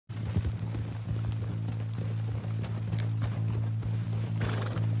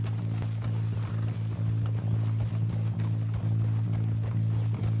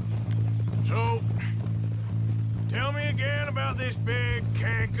about this big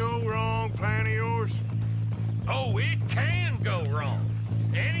can't-go-wrong plan of yours? Oh, it can go wrong.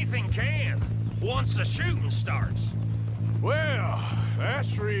 Anything can, once the shooting starts. Well,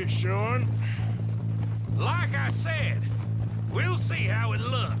 that's reassuring. Like I said, we'll see how it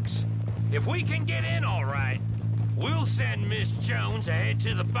looks. If we can get in all right, we'll send Miss Jones ahead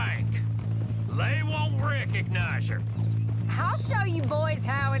to the bank. They won't recognize her. I'll show you boys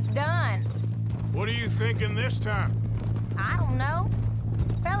how it's done. What are you thinking this time? I don't know.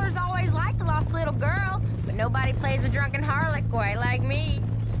 Fellers always like the lost little girl, but nobody plays a drunken harlot quite like me.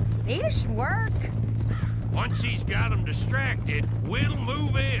 Nita should work. Once she's got them distracted, we'll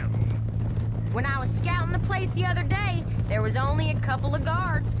move in. When I was scouting the place the other day, there was only a couple of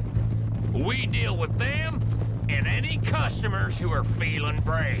guards. We deal with them and any customers who are feeling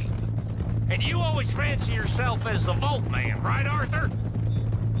brave. And you always fancy yourself as the Vault Man, right, Arthur?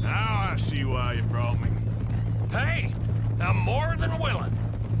 Now I see why you brought me. Hey, I'm more than willing.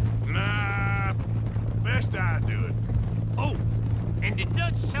 Nah, best I do it. Oh, and did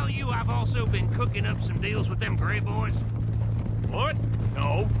Dutch tell you I've also been cooking up some deals with them Gray Boys? What?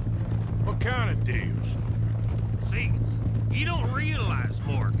 No. What kind of deals? See, you don't realize,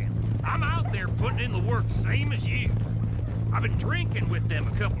 Morgan. I'm out there putting in the work same as you. I've been drinking with them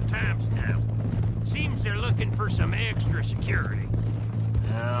a couple times now. Seems they're looking for some extra security.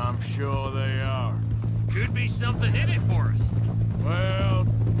 Yeah, I'm sure they are. Could be something in it for us. Well,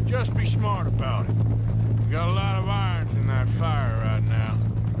 just be smart about it. We got a lot of irons in that fire right now.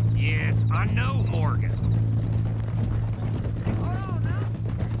 Yes, I know, Morgan.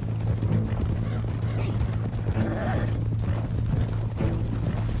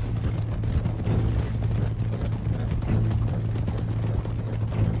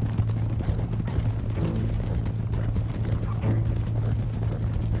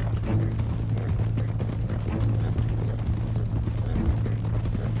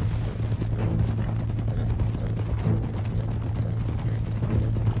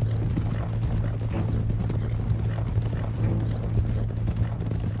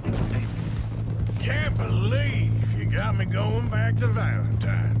 Going back to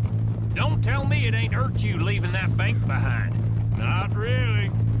Valentine. Don't tell me it ain't hurt you leaving that bank behind. Not really.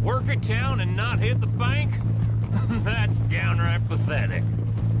 Work a town and not hit the bank? That's downright pathetic.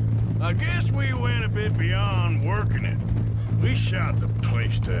 I guess we went a bit beyond working it. We shot the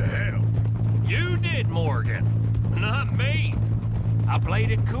place to hell. You did, Morgan. Not me. I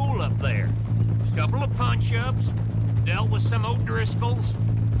played it cool up there. Couple of punch-ups, dealt with some O'Driscolls.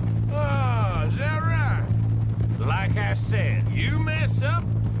 Ah, is that right? Like I said, you mess up,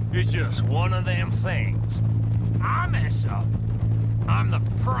 it's just one of them things. I mess up, I'm the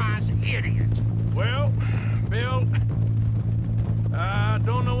prize idiot. Well, Bill, I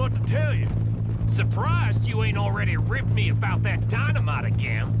don't know what to tell you. Surprised you ain't already ripped me about that dynamite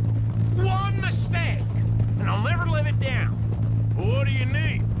again. One mistake, and I'll never live it down. Well, what do you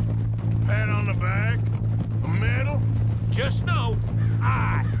need? Pat on the back? A medal? Just know,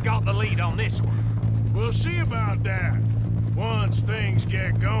 I got the lead on this one. We'll see about that, once things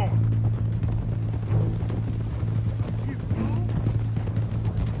get going.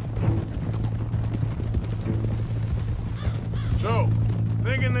 So,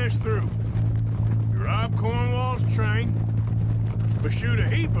 thinking this through. We rob Cornwall's train. We shoot a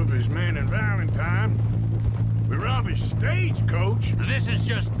heap of his men in Valentine. We rob his stagecoach. This is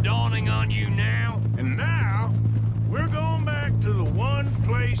just dawning on you now? And now, we're going back to the one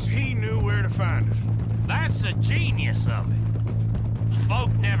place he knew where to find us. That's the genius of it.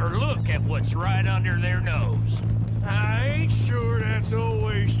 Folk never look at what's right under their nose. I ain't sure that's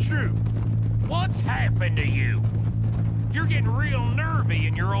always true. What's happened to you? You're getting real nervy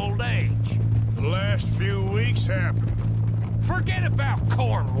in your old age. The last few weeks happened. Forget about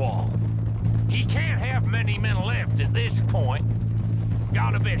Cornwall. He can't have many men left at this point.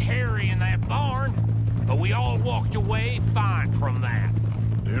 Got a bit hairy in that barn, but we all walked away fine from that.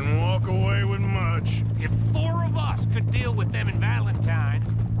 Didn't walk away with much. If 4 of us could deal with them in Valentine,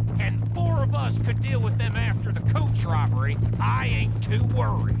 and 4 of us could deal with them after the coach robbery, I ain't too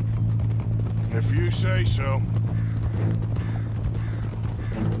worried. If you say so.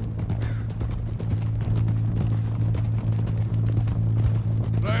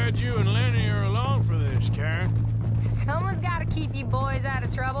 Glad you and Lenny are along for this, Karen. Someone's gotta keep you boys out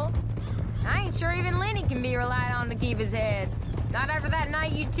of trouble. I ain't sure even Lenny can be relied on to keep his head. Not after that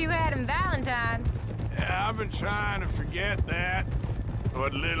night you two had in Valentine. Yeah, I've been trying to forget that.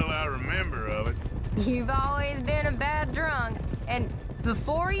 What little I remember of it. You've always been a bad drunk. And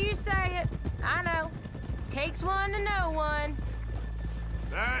before you say it, I know. Takes one to know one.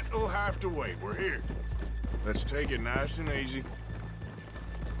 That'll have to wait. We're here. Let's take it nice and easy.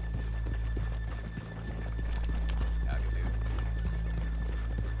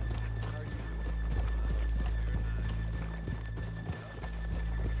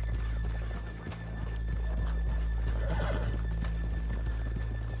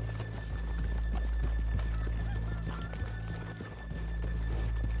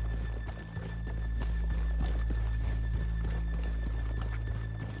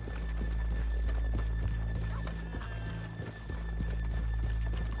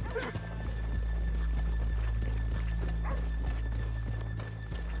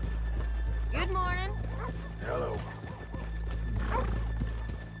 Good morning. Hello.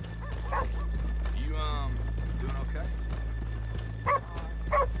 You, doing okay?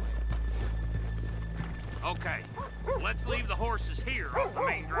 Okay, let's leave the horses here off the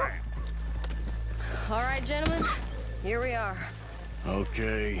main drag. All right, gentlemen. Here we are.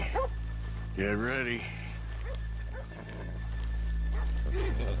 Okay. Get ready.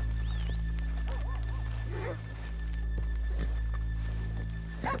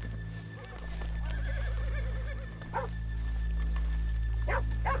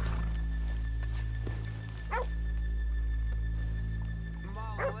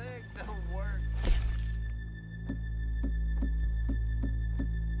 My leg don't work.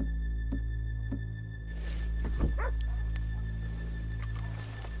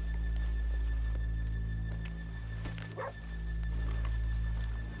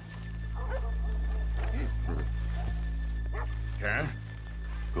 Karen,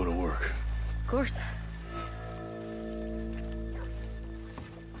 go to work. Of course.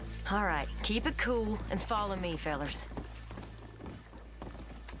 All right, keep it cool and follow me, fellers.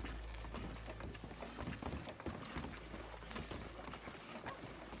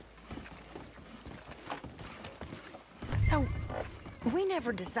 So, we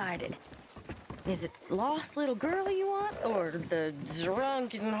never decided. Is it lost little girl you want, or the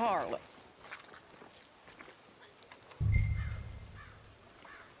drunken harlot?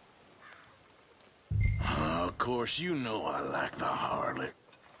 Of course, you know I like the harlot.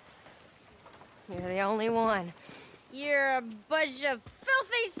 You're the only one. You're a bunch of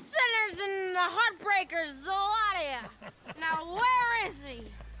filthy sinners and the heartbreakers, the lot of you. Now, where is he?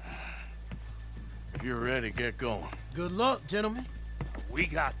 If you're ready, get going. Good luck, gentlemen. We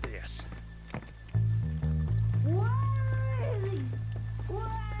got this. Where is he? Where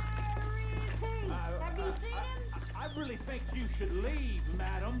is he? Have you seen him? I really think you should leave,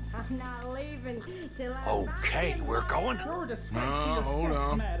 madam. I'm not leaving till I Okay, find we're going. You're a disgrace No, to hold your sex,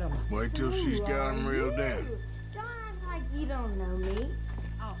 on. madam. Wait till she's got him reeled in. Don't act like you don't know me.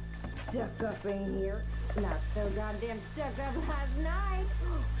 I'm stuck up in here. Not so goddamn stuck up last night.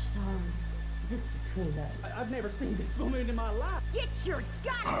 Sorry. Just between us. I've never seen this woman in my life. Get your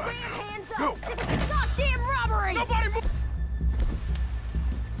goddamn hands up! Go. This is a goddamn robbery! Nobody move!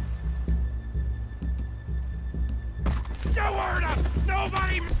 No word up!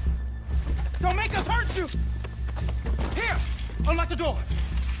 Nobody! Don't make us hurt you! Here! Unlock the door!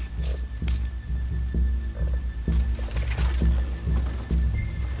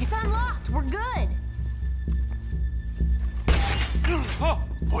 It's unlocked. We're good. Oh!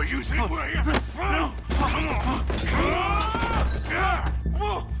 What you think we're here for? Come on!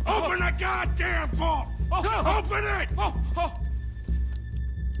 Open the goddamn vault! Open it! Oh!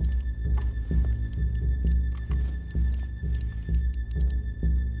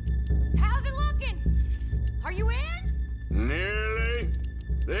 How's it looking? Are you in? Nearly.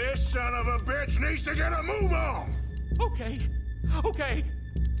 This son of a bitch needs to get a move on! Okay.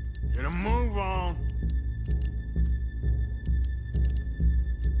 Get a move on.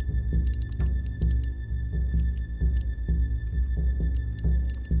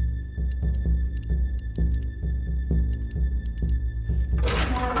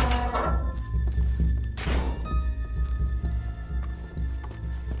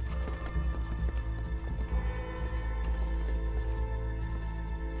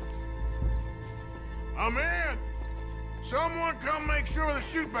 I'm in! Someone come make sure the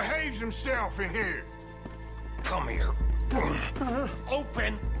chute behaves himself in here. Come here.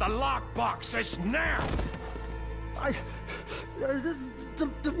 Open the lockboxes now!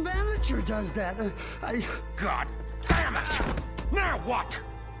 The manager does that. God damn it! Now what?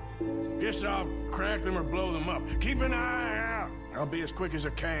 Guess I'll crack them or blow them up. Keep an eye out. I'll be as quick as I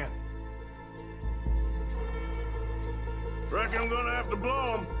can. Reckon I'm gonna have to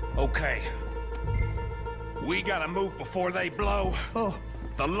blow them. Okay. We gotta move before they blow. Oh.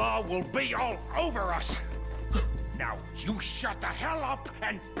 The law will be all over us. Now, you shut the hell up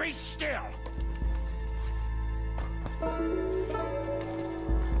and be still.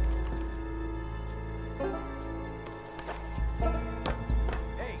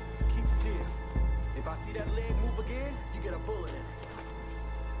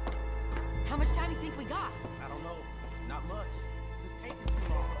 think we got? I don't know. Not much. This is taking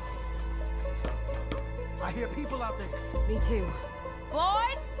too long. I hear people out there. Me too.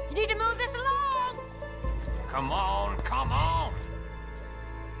 Boys, you need to move this along! Come on, come on!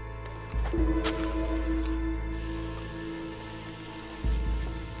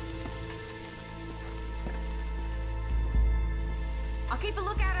 I'll keep a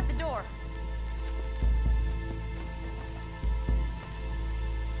lookout at the door.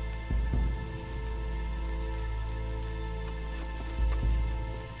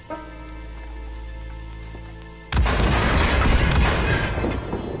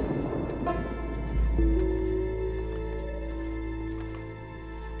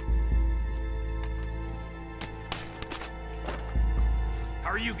 How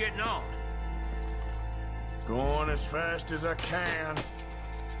are you getting on? Going as fast as I can.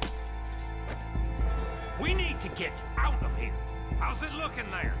 We need to get out of here. How's it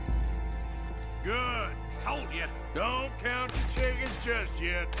looking there? Good. Told you. Don't count your chickens just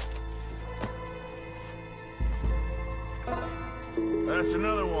yet. That's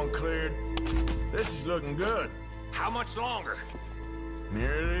another one cleared. This is looking good. How much longer?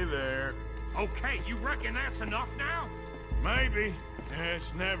 Nearly there. Okay, you reckon that's enough now? Maybe.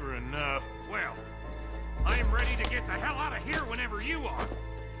 It's never enough. Well, I am ready to get the hell out of here whenever you are.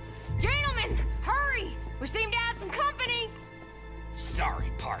 Gentlemen, hurry! We seem to have some company.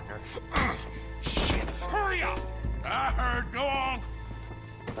 Sorry, partner. Shit, hurry up! I heard. Go on.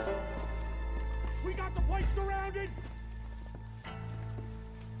 We got the place surrounded.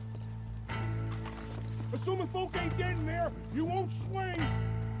 Assuming folk ain't dead in there, you won't swing.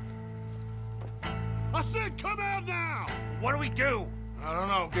 I said come out now! What do we do? I don't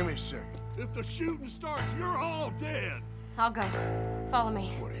know. Give me a second. If the shooting starts, you're all dead. I'll go. Follow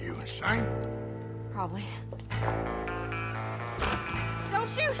me. What are you, insane? Probably. Don't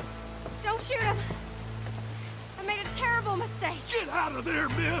shoot! Don't shoot him! I made a terrible mistake. Get out of there,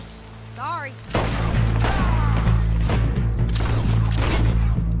 miss! Sorry.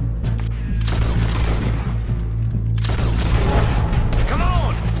 Come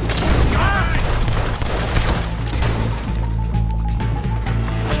on! Guys!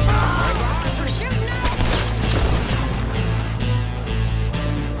 We're shooting now!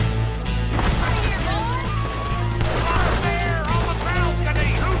 Right here, boys! Out there on the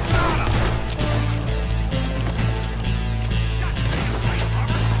balcony! Who's got 'em? God damn right,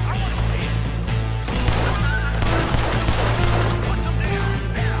 Robert. I want to see it.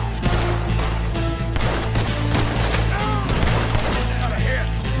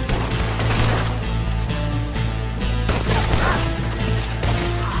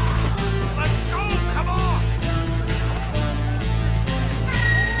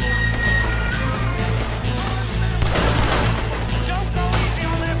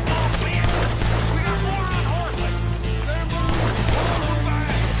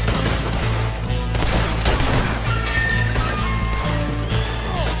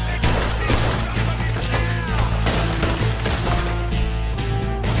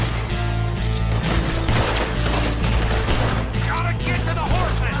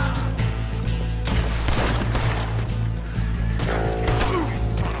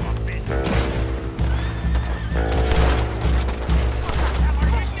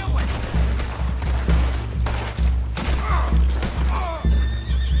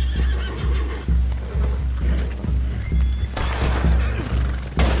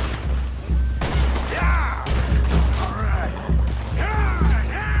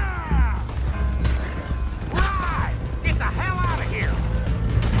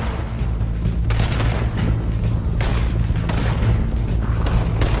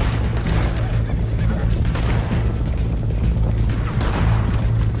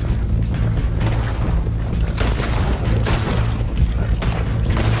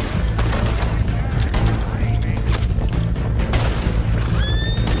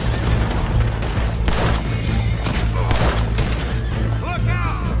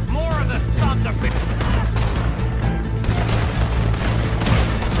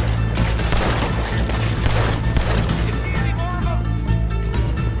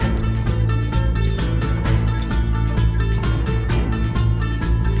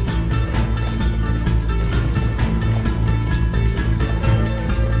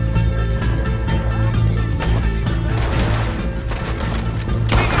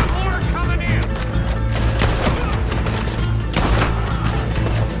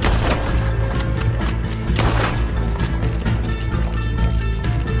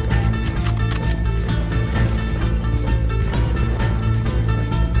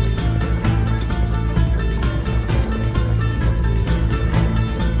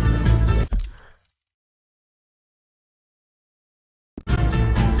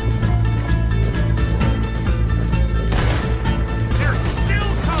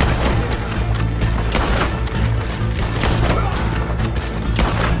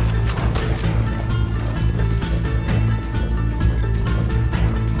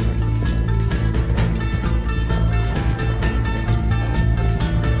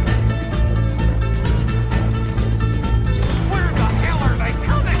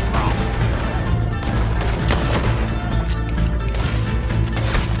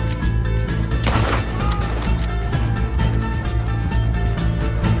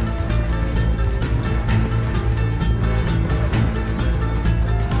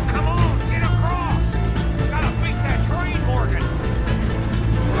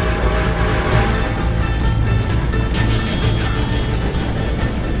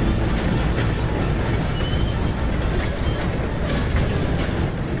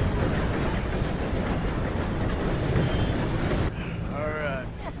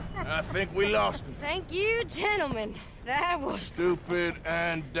 We lost him. Thank you, gentlemen. That was... Stupid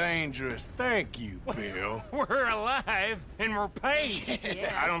and dangerous. Thank you, Bill. We're alive and we're paid.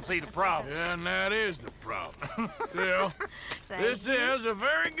 Yeah. I don't see the problem. Yeah, and that is the problem. Still, Thank this you. is a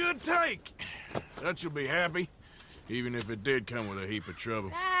very good take. Dutch will be happy, even if it did come with a heap of trouble.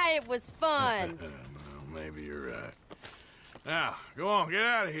 Ah, it was fun. Well, maybe you're right. Now, go on, get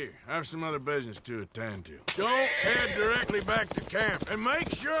out of here. I have some other business to attend to. Don't head directly back to camp, and make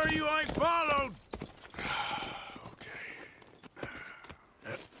sure you ain't followed. Okay.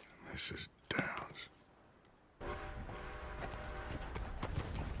 Yep, this is Downs.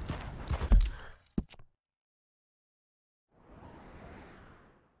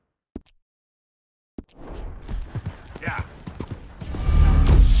 Yeah,